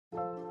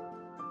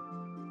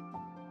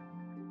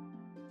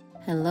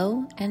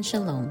Hello and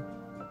shalom.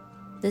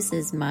 This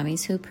is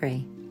Mommies Who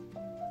Pray.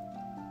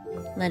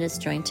 Let us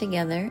join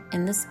together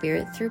in the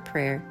Spirit through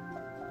prayer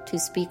to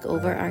speak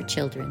over our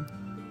children,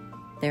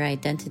 their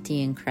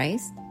identity in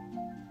Christ,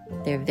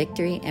 their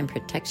victory and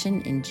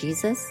protection in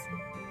Jesus,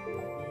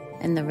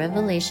 and the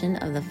revelation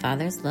of the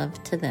Father's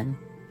love to them.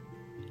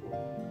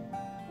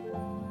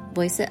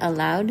 Voice it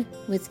aloud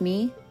with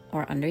me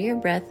or under your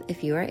breath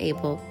if you are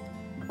able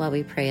while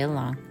we pray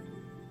along,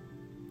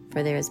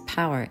 for there is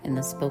power in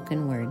the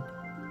spoken word.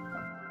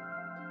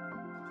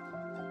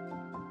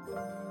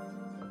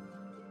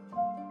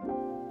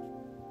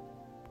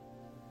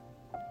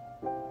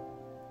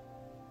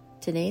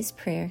 Today's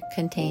prayer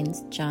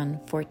contains John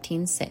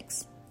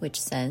 14:6,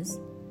 which says,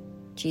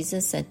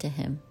 Jesus said to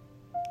him,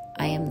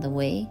 I am the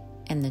way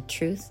and the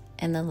truth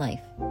and the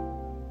life.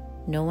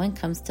 No one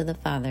comes to the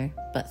Father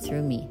but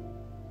through me.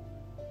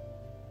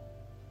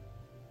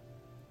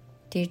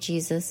 Dear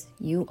Jesus,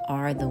 you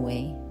are the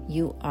way,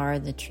 you are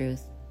the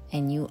truth,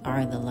 and you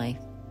are the life.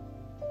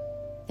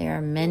 There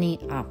are many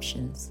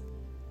options,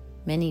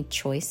 many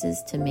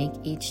choices to make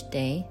each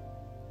day,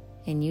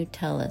 and you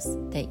tell us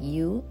that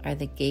you are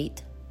the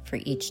gate for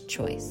each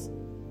choice.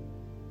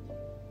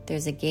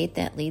 There's a gate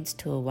that leads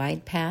to a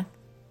wide path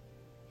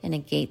and a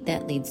gate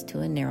that leads to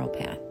a narrow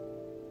path.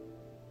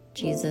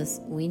 Jesus,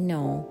 we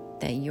know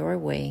that your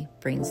way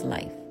brings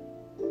life.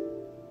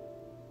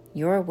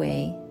 Your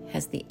way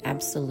has the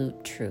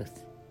absolute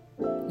truth.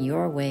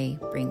 Your way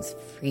brings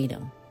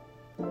freedom.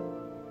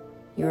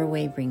 Your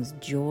way brings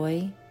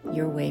joy.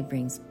 Your way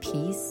brings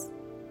peace.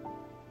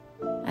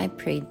 I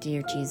pray,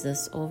 dear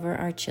Jesus, over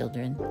our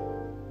children,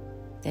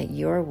 that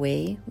your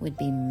way would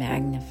be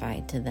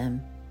magnified to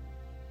them.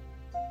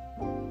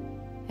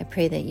 I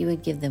pray that you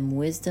would give them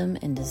wisdom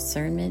and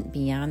discernment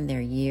beyond their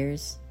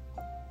years.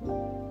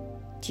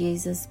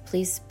 Jesus,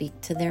 please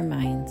speak to their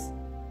minds.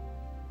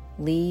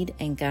 Lead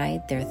and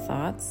guide their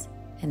thoughts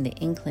and the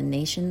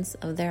inclinations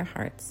of their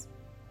hearts.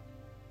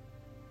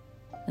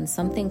 When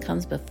something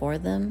comes before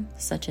them,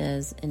 such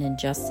as an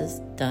injustice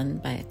done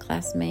by a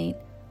classmate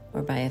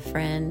or by a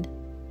friend,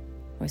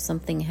 or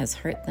something has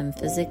hurt them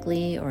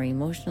physically or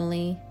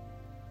emotionally,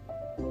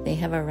 they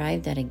have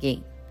arrived at a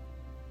gate.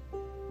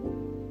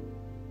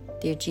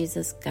 Dear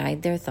Jesus,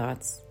 guide their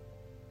thoughts,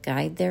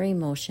 guide their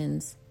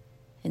emotions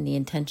and the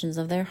intentions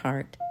of their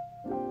heart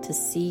to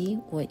see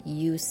what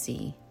you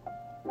see,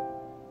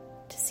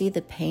 to see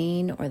the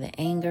pain or the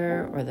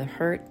anger or the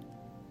hurt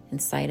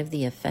inside of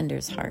the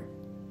offender's heart.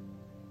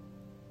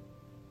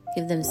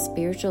 Give them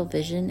spiritual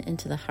vision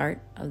into the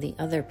heart of the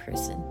other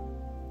person.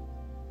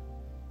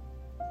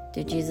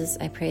 Dear Jesus,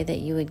 I pray that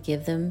you would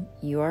give them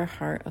your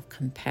heart of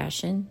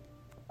compassion,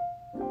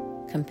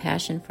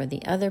 compassion for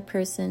the other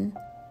person,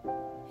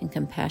 and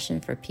compassion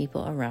for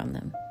people around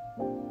them.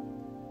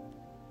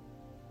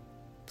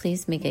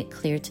 Please make it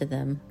clear to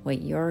them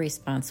what your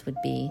response would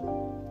be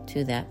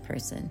to that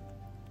person.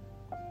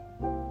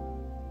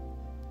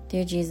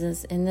 Dear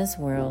Jesus, in this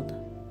world,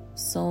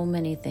 so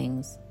many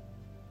things,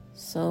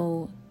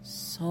 so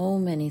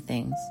many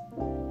things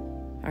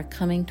are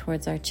coming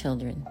towards our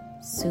children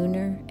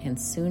sooner and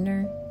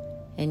sooner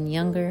and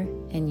younger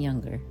and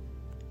younger.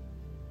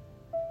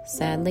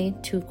 Sadly,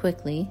 too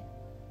quickly,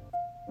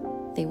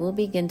 they will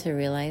begin to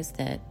realize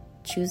that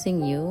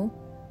choosing you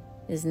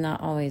is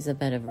not always a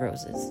bed of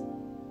roses.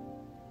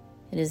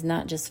 It is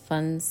not just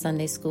fun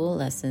Sunday school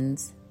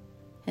lessons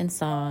and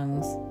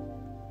songs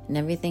and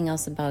everything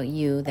else about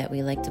you that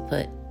we like to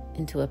put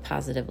into a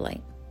positive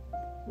light.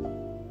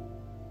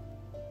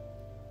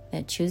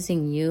 That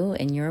choosing you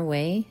and your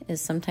way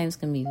is sometimes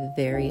going to be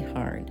very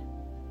hard.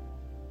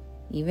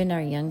 Even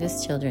our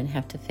youngest children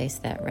have to face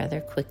that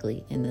rather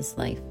quickly in this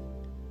life.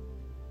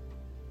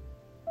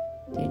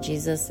 Dear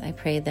Jesus, I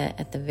pray that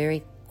at the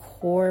very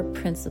core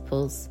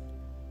principles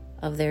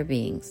of their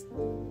beings,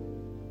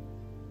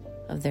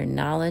 of their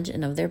knowledge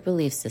and of their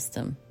belief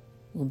system,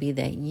 will be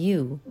that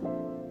you,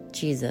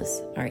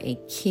 Jesus, are a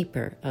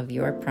keeper of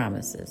your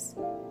promises,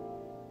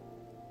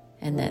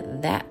 and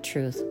that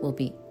truth will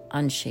be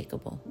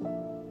unshakable,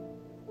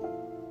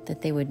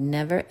 that they would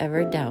never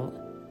ever doubt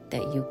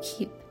that you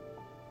keep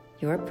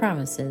your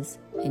promises,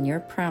 and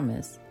your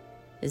promise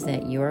is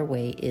that your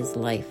way is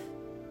life.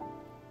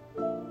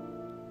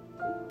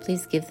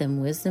 Please give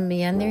them wisdom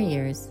beyond their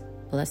years.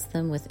 Bless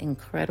them with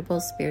incredible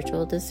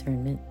spiritual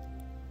discernment.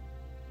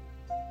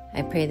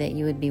 I pray that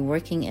you would be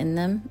working in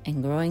them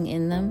and growing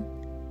in them,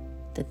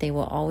 that they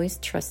will always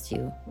trust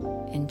you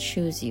and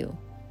choose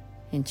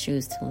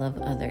to love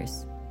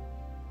others.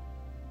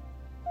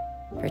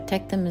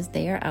 Protect them as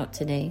they are out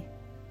today,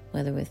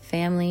 whether with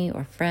family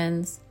or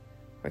friends,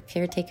 or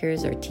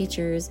caretakers or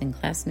teachers and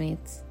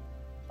classmates.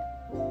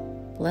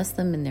 Bless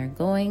them in their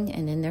going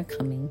and in their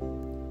coming.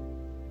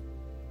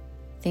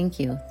 Thank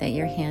you that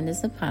your hand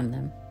is upon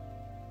them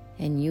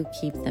and you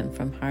keep them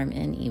from harm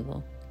and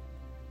evil.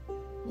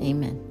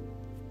 Amen.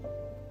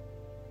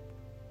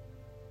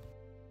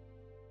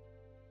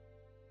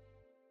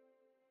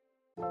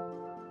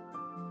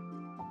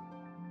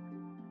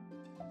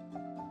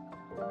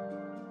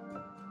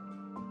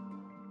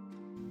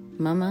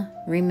 Mama,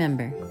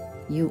 remember,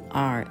 you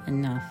are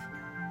enough.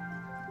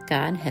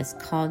 God has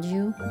called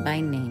you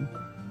by name.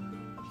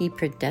 He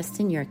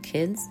predestined your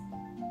kids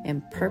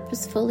and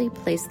purposefully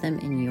placed them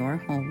in your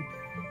home.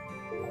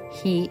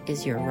 He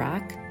is your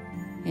rock,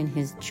 and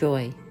His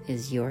joy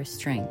is your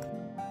strength.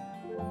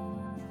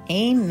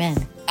 Amen.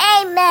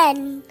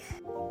 Amen.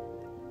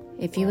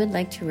 If you would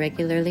like to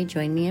regularly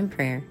join me in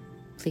prayer,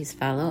 please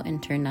follow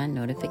and turn on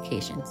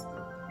notifications.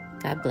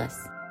 God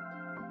bless.